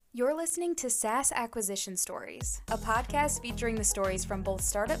You're listening to SaaS Acquisition Stories, a podcast featuring the stories from both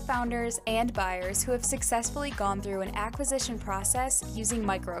startup founders and buyers who have successfully gone through an acquisition process using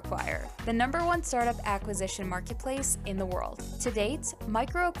MicroAcquire, the #1 startup acquisition marketplace in the world. To date,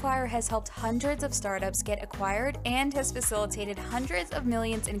 MicroAcquire has helped hundreds of startups get acquired and has facilitated hundreds of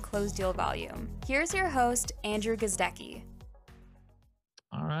millions in closed deal volume. Here's your host, Andrew Gazdecki.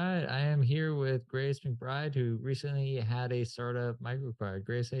 All right, I am here with Grace McBride, who recently had a startup MicroBride.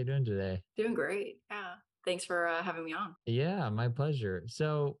 Grace, how you doing today? Doing great. Yeah. Thanks for having me on. Yeah, my pleasure.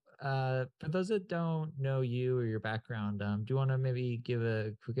 So, for those that don't know you or your background, do you want to maybe give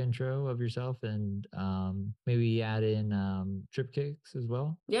a quick intro of yourself and maybe add in trip kicks as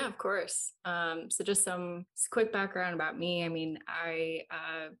well? Yeah, of course. So just some quick background about me. I mean, I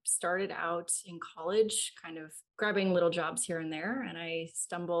started out in college, kind of grabbing little jobs here and there, and I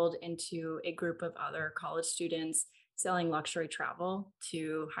stumbled into a group of other college students selling luxury travel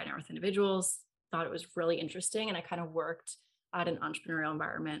to high net worth individuals. Thought it was really interesting, and I kind of worked at an entrepreneurial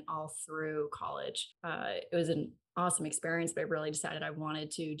environment all through college. It was an awesome experience, but I really decided I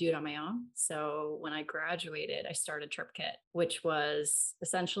wanted to do it on my own. So when I graduated, I started TripKit, which was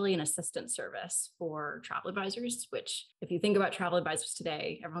essentially an assistant service for travel advisors, which if you think about travel advisors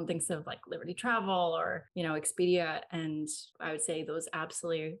today, everyone thinks of like Liberty Travel or, Expedia. And I would say those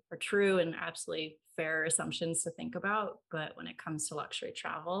absolutely are true and absolutely fair assumptions to think about. But when it comes to luxury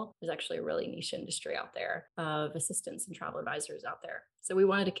travel, there's actually a really niche industry out there of assistants and travel advisors out there. So we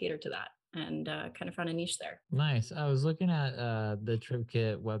wanted to cater to that and kind of found a niche there. Nice. I was looking at the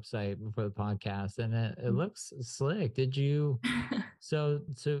TripKit website before the podcast, and it looks slick. Did you? So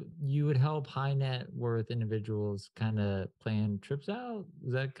you would help high net worth individuals kind of plan trips out?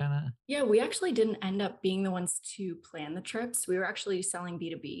 Is that kind of? Yeah, we actually didn't end up being the ones to plan the trips. We were actually selling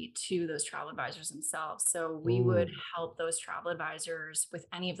B2B to those travel advisors themselves. So we would help those travel advisors with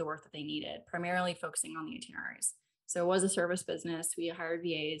any of the work that they needed, primarily focusing on the itineraries. So it was a service business. We hired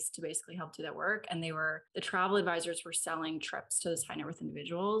VAs to basically help do that work. And the travel advisors were selling trips to those high net worth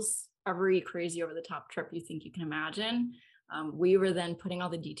individuals, every crazy over the top trip you think you can imagine. We were then putting all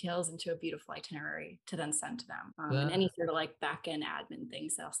the details into a beautiful itinerary to then send to them, and any sort of like back end admin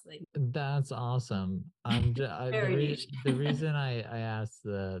things else they. That's awesome. The reason I asked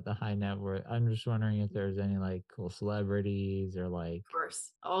the high net worth, I'm just wondering if there's any like cool celebrities or like. Of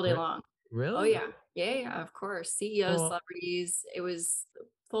course, all day long. Really? Oh yeah, yeah, of course. CEOs, Well, celebrities. It was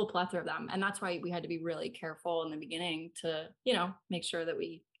full plethora of them, and that's why we had to be really careful in the beginning to, make sure that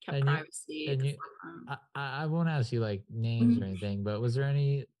we kept privacy. I won't ask you like names or anything, but was there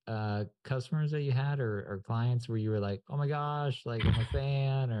any customers that you had or clients where you were like, oh my gosh, like I'm a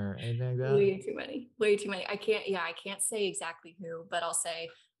fan or anything like that? Way too many. I can't say exactly who, but I'll say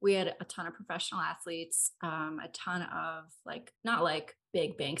we had a ton of professional athletes, a ton of like, not like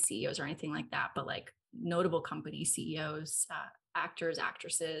big bank CEOs or anything like that, but like notable company CEOs, actors,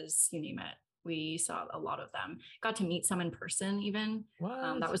 actresses, you name it. We saw a lot of them. Got to meet some in person even.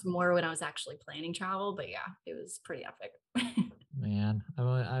 That was more when I was actually planning travel, but yeah, it was pretty epic. Man,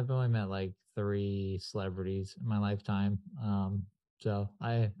 I've only met like 3 celebrities in my lifetime. So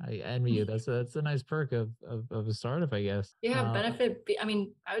I envy you. That's a nice perk of a startup, I guess. Yeah, benefit. I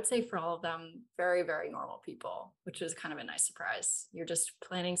mean, I would say for all of them, very, very normal people, which is kind of a nice surprise. You're just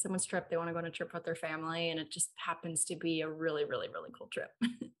planning someone's trip. They want to go on a trip with their family, and it just happens to be a really, really, really cool trip.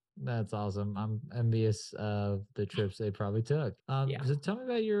 That's awesome. I'm envious of the trips they probably took. So tell me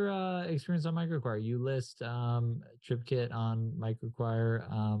about your experience on MicroAcquire. You list TripKit on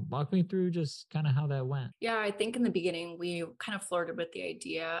MicroAcquire. Walk me through just kind of how that went. Yeah, I think in the beginning we kind of flirted with the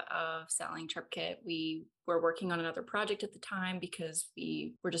idea of selling TripKit. We were working on another project at the time because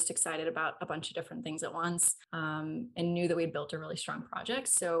we were just excited about a bunch of different things at once, and knew that we'd built a really strong project.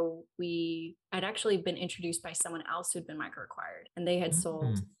 So I'd actually been introduced by someone else who'd been microacquired, and they had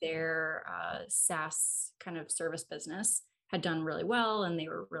sold their SaaS kind of service business, had done really well, and they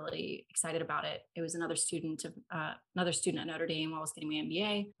were really excited about it. It was another student at Notre Dame while I was getting my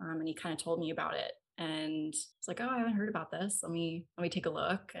MBA, and he kind of told me about it. And it's like, oh, I haven't heard about this. Let me take a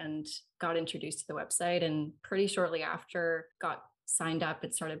look, and got introduced to the website. And pretty shortly after, got signed up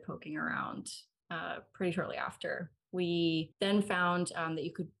and started poking around. Pretty shortly after, we then found that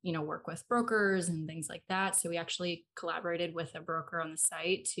you could, work with brokers and things like that. So we actually collaborated with a broker on the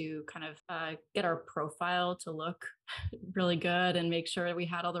site to kind of get our profile to look really good and make sure we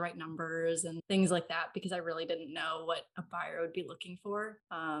had all the right numbers and things like that, because I really didn't know what a buyer would be looking for.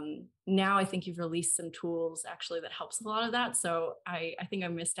 Now I think you've released some tools actually that helps a lot of that. So I think I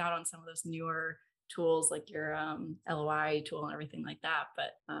missed out on some of those newer tools like your LOI tool and everything like that.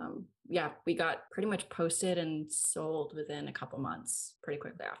 But yeah, we got pretty much posted and sold within a couple months pretty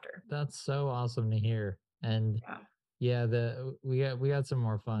quickly after. That's so awesome to hear. And yeah, we got some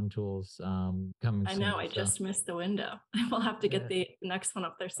more fun tools coming I soon. know, I just missed the window. We'll have to get the next one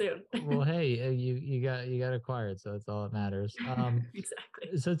up there soon. Well, hey, you got acquired, so that's all that matters.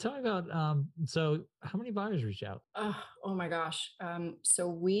 Exactly. So tell me about so how many buyers reach out? Oh my gosh. So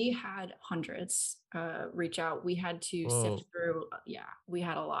we had hundreds reach out. We had to sift through. Yeah, we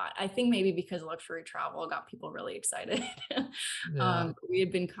had a lot. I think maybe because luxury travel got people really excited. We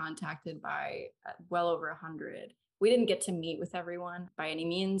had been contacted by well over 100. We didn't get to meet with everyone by any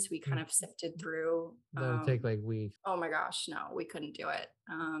means. We kind of sifted through. That would take like weeks. Oh my gosh, no, we couldn't do it.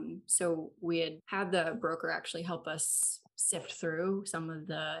 So we had the broker actually help us sift through some of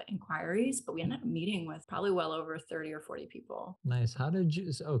the inquiries, but we ended up meeting with probably well over 30 or 40 people. Nice. How did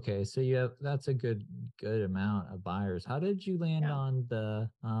you, okay, so you have, that's a good amount of buyers. How did you land on the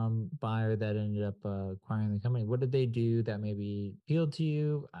buyer that ended up acquiring the company? What did they do that maybe appealed to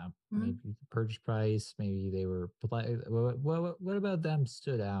you? Maybe the purchase price, maybe they were polite. What about them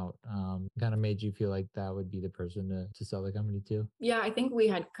stood out? Kind of made you feel like that would be the person to sell the company to? Yeah, I think we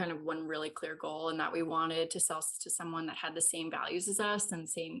had kind of one really clear goal, and that we wanted to sell to someone that had the same values as us and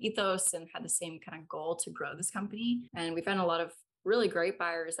same ethos and had the same kind of goal to grow this company. And we found a lot of really great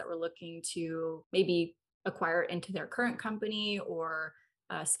buyers that were looking to maybe acquire it into their current company or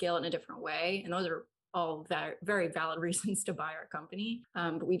scale it in a different way. And those are all very valid reasons to buy our company.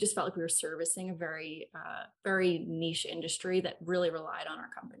 But we just felt like we were servicing a very niche industry that really relied on our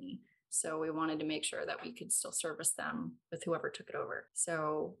company. So we wanted to make sure that we could still service them with whoever took it over.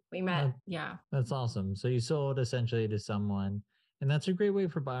 So we met. That's awesome. So you sold essentially to someone, and that's a great way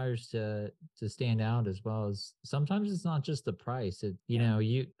for buyers to stand out, as well as sometimes it's not just the price.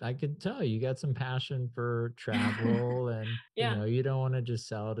 I could tell you got some passion for travel and you don't want to just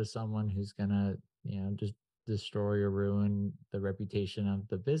sell to someone who's gonna just destroy or ruin the reputation of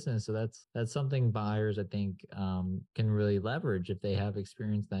the business. So that's something buyers, I think, can really leverage if they have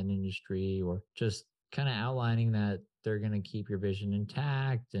experience in that industry, or just kind of outlining that they're going to keep your vision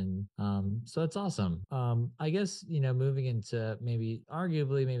intact. And so it's awesome. I guess, moving into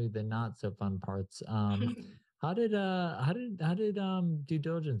arguably the not so fun parts. How did due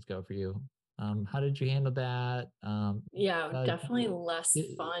diligence go for you? How did you handle that? Definitely less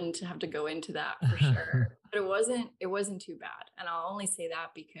fun to have to go into that for sure. But it wasn't too bad. And I'll only say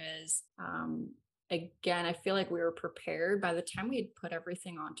that because again, I feel like we were prepared. By the time we had put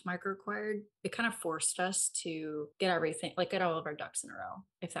everything onto MicroAcquired, it kind of forced us to get all of our ducks in a row,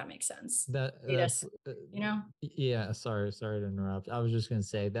 if that makes sense. Yeah, sorry to interrupt. I was just going to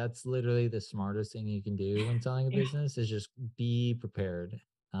say, that's literally the smartest thing you can do when selling a business is just be prepared.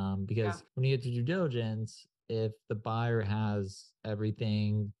 Because when you get to due diligence, if the buyer has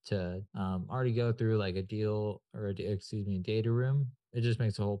everything to already go through like a deal or a data room, it just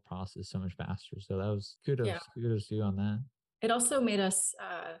makes the whole process so much faster. So that was kudos to you on that. It also made us,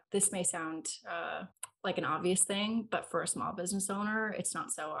 this may sound like an obvious thing, but for a small business owner, it's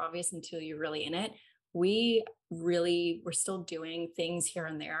not so obvious until you're really in it. We really were still doing things here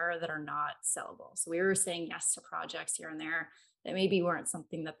and there that are not sellable. So we were saying yes to projects here and there that maybe weren't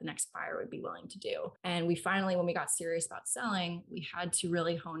something that the next buyer would be willing to do. And we finally, when we got serious about selling, we had to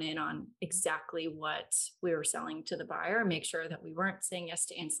really hone in on exactly what we were selling to the buyer, make sure that we weren't saying yes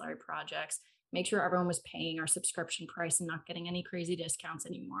to ancillary projects, make sure everyone was paying our subscription price and not getting any crazy discounts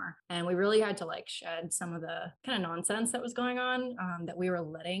anymore. And we really had to shed some of the kind of nonsense that was going on that we were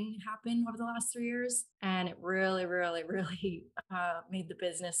letting happen over the last 3 years. And it really, really, really made the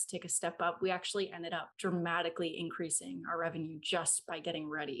business take a step up. We actually ended up dramatically increasing our revenue just by getting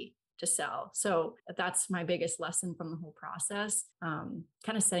ready to sell. So that's my biggest lesson from the whole process. Kind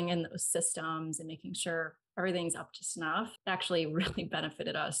of setting in those systems and making sure everything's up to snuff actually really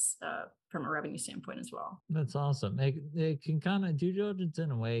benefited us from a revenue standpoint as well. That's awesome. It can kind of, due diligence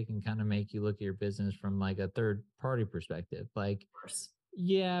in a way can kind of make you look at your business from like a third party perspective. Like,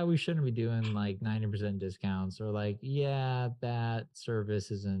 yeah, we shouldn't be doing like 90% discounts, or like, yeah, that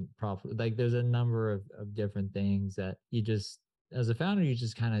service isn't profitable. Like there's a number of different things that you just, as a founder, you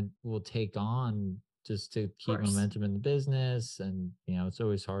just kind of will take on just to keep momentum in the business. And, it's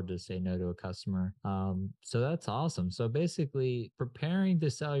always hard to say no to a customer. So that's awesome. So basically preparing to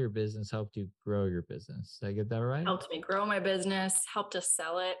sell your business helped you grow your business. Did I get that right? Helped me grow my business, helped us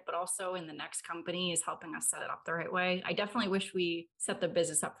sell it, but also in the next company is helping us set it up the right way. I definitely wish we set the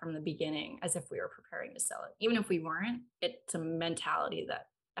business up from the beginning as if we were preparing to sell it. Even if we weren't, it's a mentality that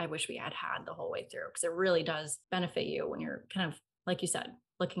I wish we had the whole way through, because it really does benefit you when you're kind of, like you said,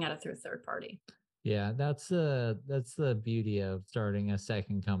 looking at it through a third party. Yeah, that's the beauty of starting a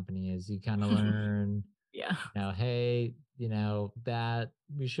second company is you kind of learn, Yeah. hey, that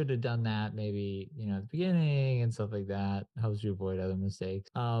we should have done that maybe, at the beginning and stuff like that. Helps you avoid other mistakes.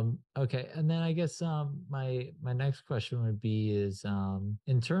 Okay. And then I guess my next question would be is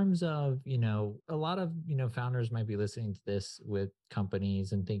in terms of, a lot of, founders might be listening to this with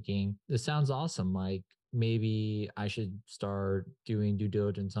companies and thinking, this sounds awesome. Like maybe I should start doing due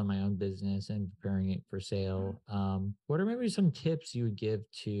diligence on my own business and preparing it for sale. What are maybe some tips you would give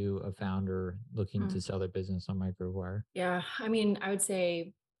to a founder looking to Mm. sell their business on Microwire? Yeah, I mean, I would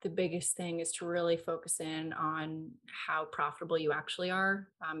say the biggest thing is to really focus in on how profitable you actually are.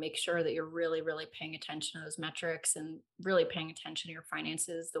 Make sure that you're really, really paying attention to those metrics and really paying attention to your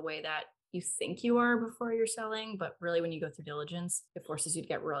finances the way that you think you are before you're selling. But really, when you go through diligence, it forces you to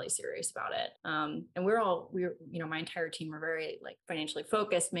get really serious about it. And my entire team were very like financially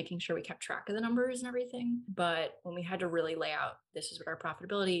focused, making sure we kept track of the numbers and everything. But when we had to really lay out, this is what our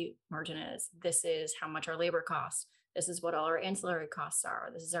profitability margin is, this is how much our labor costs, this is what all our ancillary costs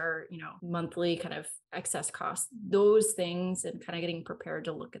are, this is our monthly kind of excess costs, those things, and kind of getting prepared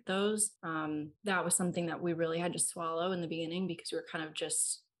to look at those. That was something that we really had to swallow in the beginning because we were kind of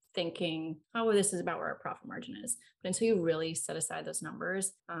just thinking, oh, well, this is about where our profit margin is. But until you really set aside those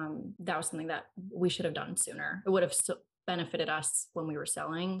numbers, that was something that we should have done sooner. It would have benefited us when we were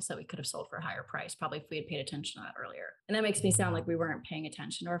selling, so we could have sold for a higher price probably if we had paid attention to that earlier. And that makes me sound like we weren't paying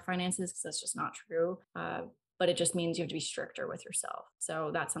attention to our finances, because that's just not true. But it just means you have to be stricter with yourself.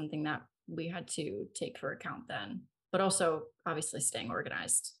 So that's something that we had to take for account then. But also, obviously, staying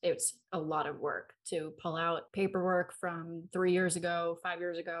organized. It's a lot of work to pull out paperwork from 3 years ago, 5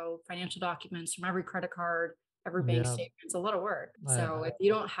 years ago, financial documents from every credit card, every bank Yeah. statement. It's a lot of work. So if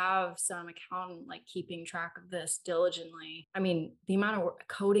you don't have some accountant like keeping track of this diligently, I mean, the amount of work,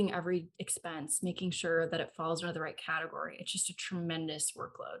 coding every expense, making sure that it falls under the right category, it's just a tremendous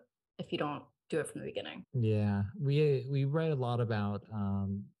workload if you don't do it from the beginning. Yeah, we write a lot about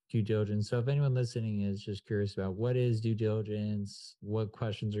due diligence. So if anyone listening is just curious about what is due diligence, what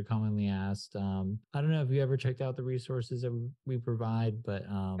questions are commonly asked, I don't know if you ever checked out the resources that we provide, but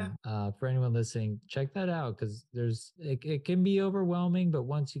for anyone listening, check that out because it can be overwhelming, but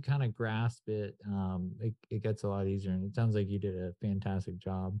once you kind of grasp it, it gets a lot easier. And it sounds like you did a fantastic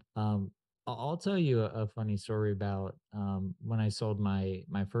job. I'll tell you a funny story about when I sold my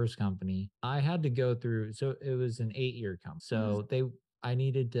first company. I had to go through, so it was an 8-year company. So I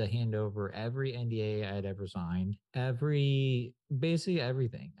needed to hand over every NDA I had ever signed, basically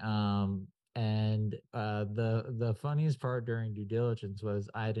everything. And the funniest part during due diligence was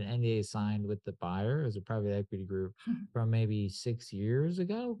I had an NDA signed with the buyer as a private equity group from maybe 6 years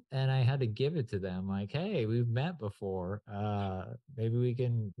ago, and I had to give it to them like, hey, we've met before, maybe we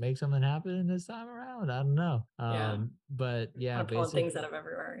can make something happen this time around. I don't know. But yeah, Pulling things basically, out of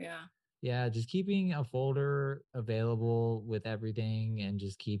everywhere. yeah, just keeping a folder available with everything and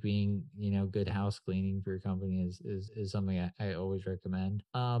just keeping, good house cleaning for your company is something I always recommend.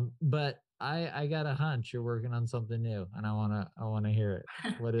 But I got a hunch you're working on something new and I wanna hear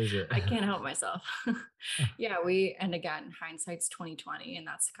it. What is it? I can't help myself. Yeah, and again, hindsight's 2020. And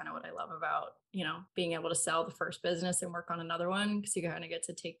that's kind of what I love about, being able to sell the first business and work on another one, because you kind of get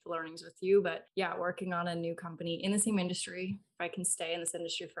to take the learnings with you. But yeah, working on a new company in the same industry. If I can stay in this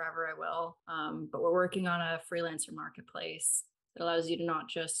industry forever, I will. But we're working on a freelancer marketplace that allows you to not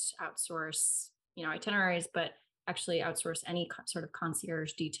just outsource, itineraries, but actually outsource any sort of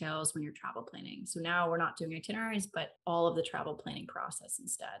concierge details when you're travel planning. So now we're not doing itineraries, but all of the travel planning process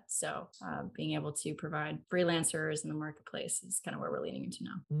instead. So being able to provide freelancers in the marketplace is kind of where we're leaning into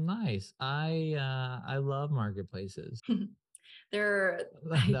now. Nice. I love marketplaces. They're,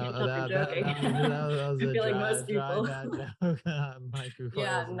 I can't tell if you're joking. That was I a feel like most people. dry bad joke. Microwire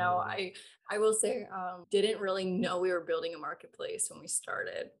Yeah, is no, amazing. I will say, didn't really know we were building a marketplace when we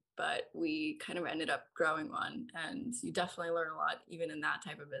started, but we kind of ended up growing one, and you definitely learn a lot even in that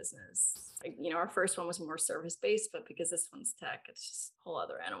type of business. Like, our first one was more service based, but because this one's tech, it's just a whole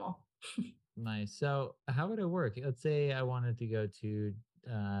other animal. Nice. So how would it work? Let's say I wanted to go to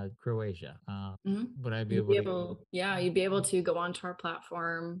Croatia. Would I be able to? You'd be able to go onto our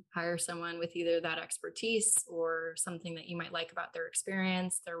platform, hire someone with either that expertise or something that you might like about their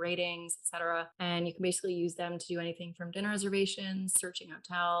experience, their ratings, etc. And you can basically use them to do anything from dinner reservations, searching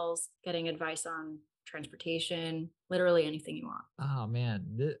hotels, getting advice on transportation, literally anything you want. Oh man,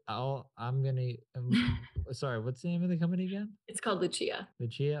 I'm gonna. Sorry, what's the name of the company again? It's called Lucia.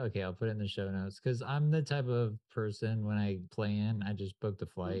 Lucia. Okay, I'll put it in the show notes because I'm the type of person when I plan, I just book the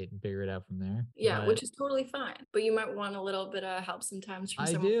flight and figure it out from there. Yeah, But which is totally fine. But you might want a little bit of help sometimes from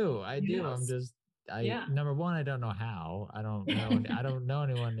I someone do. who knows. Yeah. number one, I don't know how. I don't know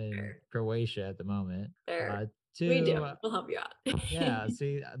anyone in Fair. Croatia at the moment. Fair. We Two, do. We'll help you out. yeah,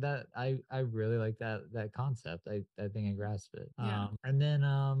 see that I really like that concept. I think I grasp it. Yeah. And then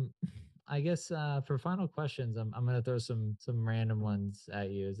I guess for final questions, I'm gonna throw some random ones at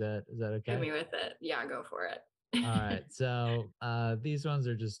you. Is that Hit okay? me with it. Yeah, go for it. All right. So these ones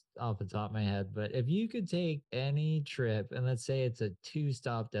are just off the top of my head, but if you could take any trip and let's say it's a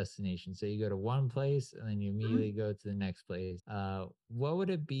two-stop destination, so you go to one place and then you immediately go to the next place, what would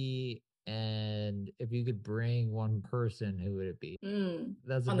it be? And if you could bring one person, who would it be?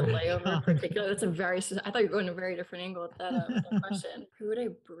 That's a On the very layover in common. particular, that's a very, I thought you were going a very different angle with that question. Who would I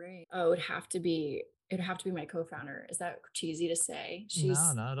bring? Oh, it would have to be my co-founder. Is that cheesy to say? No,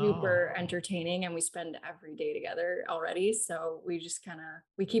 She's not at all. super entertaining and we spend every day together already. So we just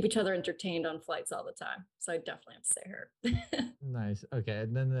we keep each other entertained on flights all the time. So I definitely have to say her. Nice. Okay.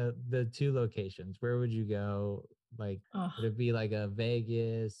 And then the two locations, where would you go? Like, Oh, would it be like a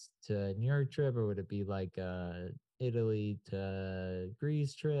Vegas to New York trip, or would it be like a Italy to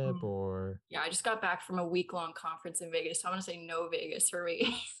Greece trip, mm. or Yeah, I just got back from a week-long conference in Vegas, so I'm gonna say no Vegas for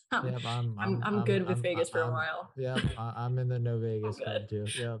me. yep, I'm good with Vegas for a while. yep, I'm in the no I'm Vegas good. club too.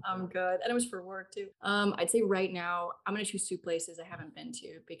 Yep. I'm good. And it was for work too. I'd say right now I'm gonna choose two places I haven't been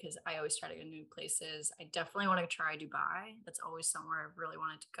to because I always try to go to new places. I definitely want to try Dubai. That's always somewhere I've really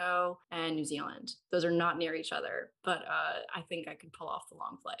wanted to go. And New Zealand. Those are not near each other, but I think I could pull off the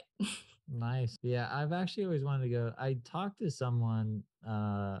long flight. Nice. Yeah, I've actually always wanted to go. I talked to someone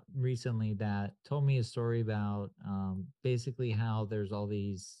recently that told me a story about basically how there's all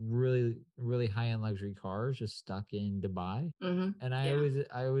these really high-end luxury cars just stuck in Dubai. And I Yeah.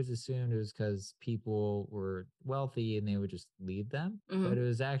 always assumed it was because people were wealthy and they would just leave them. But it hmm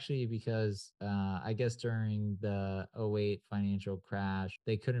was actually because I guess during the '08 financial crash,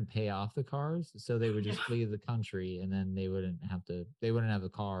 they couldn't pay off the cars, so they would Yeah. just flee the country, and then they wouldn't have a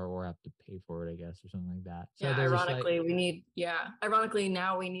car or have to pay for it, I guess, or something like that. So Yeah, they're just like, ironically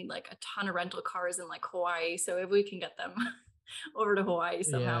now we need like a ton of rental cars in like Hawaii. So if we can get them over to Hawaii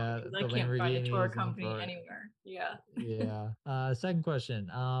somehow, yeah, because I the can't find a tour Lamborghinis and the company Ferrari. anywhere. Yeah. Yeah. Second question.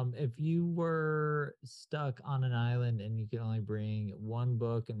 If you were stuck on an island and you could only bring one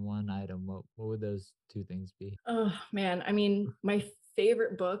book and one item, what would those two things be? Oh man, I mean, my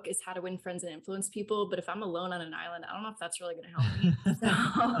favorite book is How to Win Friends and Influence People, but if I'm alone on an island, I don't know if that's really going to help me.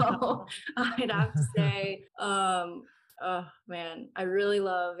 So I'd have to say, oh man, I really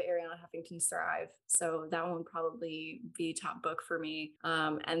love Ariana Huffington's Thrive. So that one would probably be top book for me.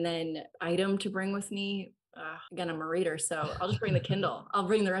 And then item to bring with me. Again, I'm a reader, so I'll just bring the Kindle. I'll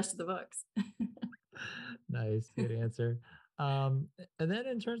bring the rest of the books. Nice, good answer. Um, and then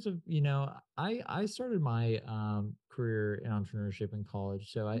in terms of, I started my career in entrepreneurship in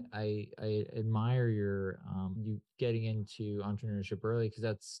college, so I admire you getting into entrepreneurship early because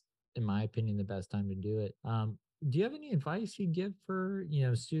that's, in my opinion, the best time to do it. Do you have any advice you'd give for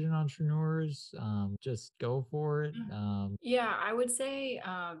student entrepreneurs? Just go for it. Yeah, I would say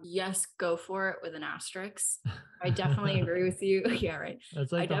yes, go for it with an asterisk. I definitely agree with you. Yeah, right.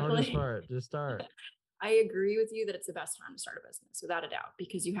 That's I like the hardest definitely part. Just start. I agree with you that it's the best time to start a business, without a doubt,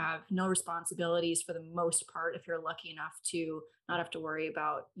 because you have no responsibilities for the most part if you're lucky enough to not have to worry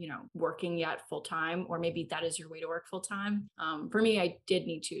about, working yet full time, or maybe that is your way to work full time. For me, I did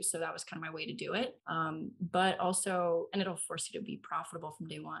need to, so that was kind of my way to do it. But also, and it'll force you to be profitable from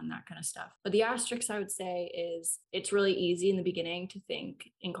day one, that kind of stuff. But the asterisk I would say is it's really easy in the beginning to think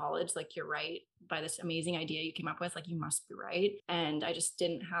in college, like you're right by this amazing idea you came up with, like you must be right. And I just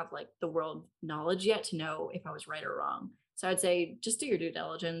didn't have like the world knowledge yet to know if I was right or wrong. So I'd say just do your due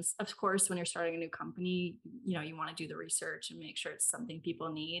diligence. Of course, when you're starting a new company, you want to do the research and make sure it's something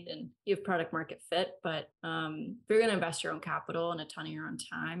people need and you have product market fit. But if you're going to invest your own capital and a ton of your own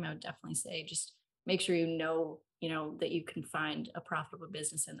time, I would definitely say just make sure that you can find a profitable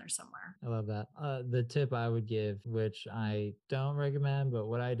business in there somewhere. I love that. The tip I would give, which I don't recommend, but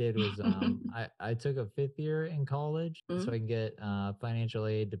what I did was I took a fifth year in college so I can get financial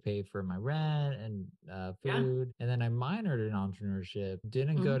aid to pay for my rent and Yeah. food. And then I minored in entrepreneurship,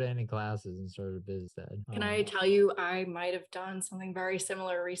 didn't go to any classes and started a business instead. Can I tell you, I might have done something very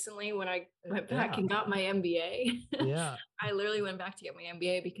similar recently when I went back and got my MBA. Yeah. I literally went back to get my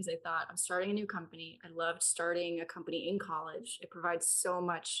MBA because I thought I'm starting a new company. I loved starting a company in college. It provides so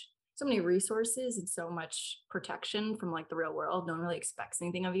many resources and so much protection from like the real world. No one really expects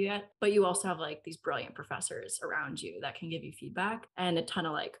anything of you yet, but you also have like these brilliant professors around you that can give you feedback and a ton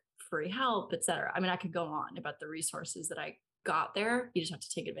of like free help, etc. I mean, I could go on about the resources that I got there. You just have to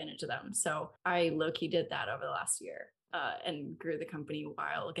take advantage of them. So I low-key did that over the last year. and grew the company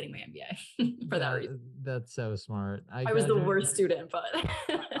while getting my MBA for that reason. That's so smart. I was the worst student, but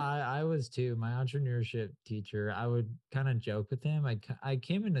I was too. My entrepreneurship teacher, I would kind of joke with him. I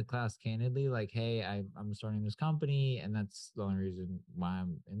came into class candidly, like, hey, I'm starting this company, and that's the only reason why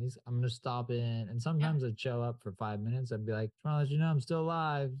I'm in these. I'm going to stop in. And sometimes I'd show up for 5 minutes. I'd be like, I want to let you know I'm still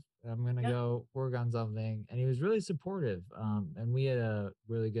alive. I'm going to go work on something. And he was really supportive. And we had a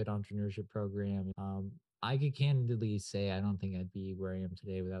really good entrepreneurship program. I could candidly say I don't think I'd be where I am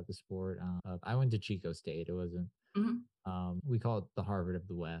today without the support. I went to Chico State. It wasn't. We call it the Harvard of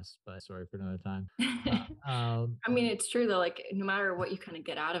the West, but sorry for another time. I mean, it's true though. Like, no matter what you kind of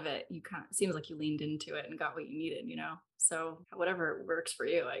get out of it, you kind of seems like you leaned into it and got what you needed, you know? So whatever works for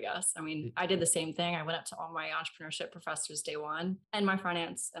you, I guess. I mean, I did the same thing. I went up to all my entrepreneurship professors day one, and my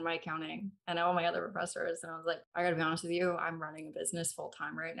finance and my accounting and all my other professors. And I was like, I gotta be honest with you, I'm running a business full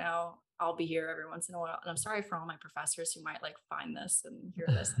time right now. I'll be here every once in a while. And I'm sorry for all my professors who might like find this and hear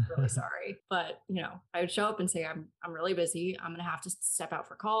this. I'm really sorry. But you know, I would show up and say, I'm really busy. I'm gonna have to step out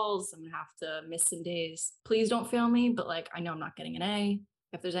for calls. I'm gonna have to miss some days. Please don't fail me. But like, I know I'm not getting an A.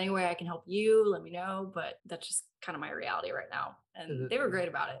 If there's any way I can help you, let me know. But that's just kind of my reality right now. And they were great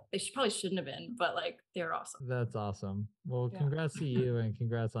about it. They probably shouldn't have been, but like, they were awesome. That's awesome. Well, congrats to you and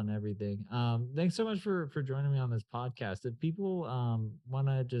congrats on everything. Thanks so much for joining me on this podcast. If people want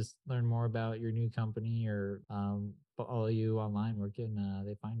to just learn more about your new company or follow you online, where can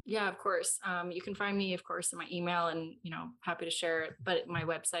they find you? Yeah, of course. You can find me, of course, in my email, and you know, happy to share it. But my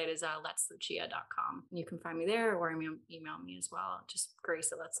website is letslucia.com. You can find me there, or email me as well. Just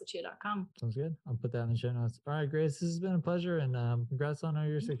grace@letslucia.com. Sounds good. I'll put that in the show notes. All right, Grace, this has been a pleasure, and congrats on all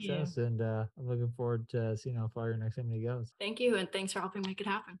your success. And I'm looking forward to seeing how far your next company goes. Thank you, and thanks for helping make it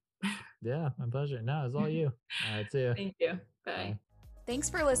happen. Yeah, my pleasure. No, it's all you. All right, see you. Thank you. Bye.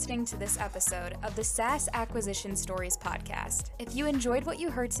 Thanks for listening to this episode of the SaaS Acquisition Stories podcast. If you enjoyed what you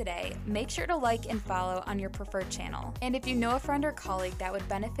heard today, make sure to like and follow on your preferred channel. And if you know a friend or colleague that would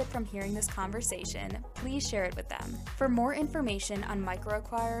benefit from hearing this conversation, please share it with them. For more information on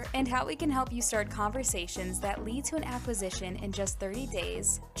MicroAcquire and how we can help you start conversations that lead to an acquisition in just 30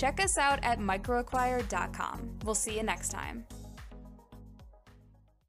 days, check us out at microacquire.com. We'll see you next time.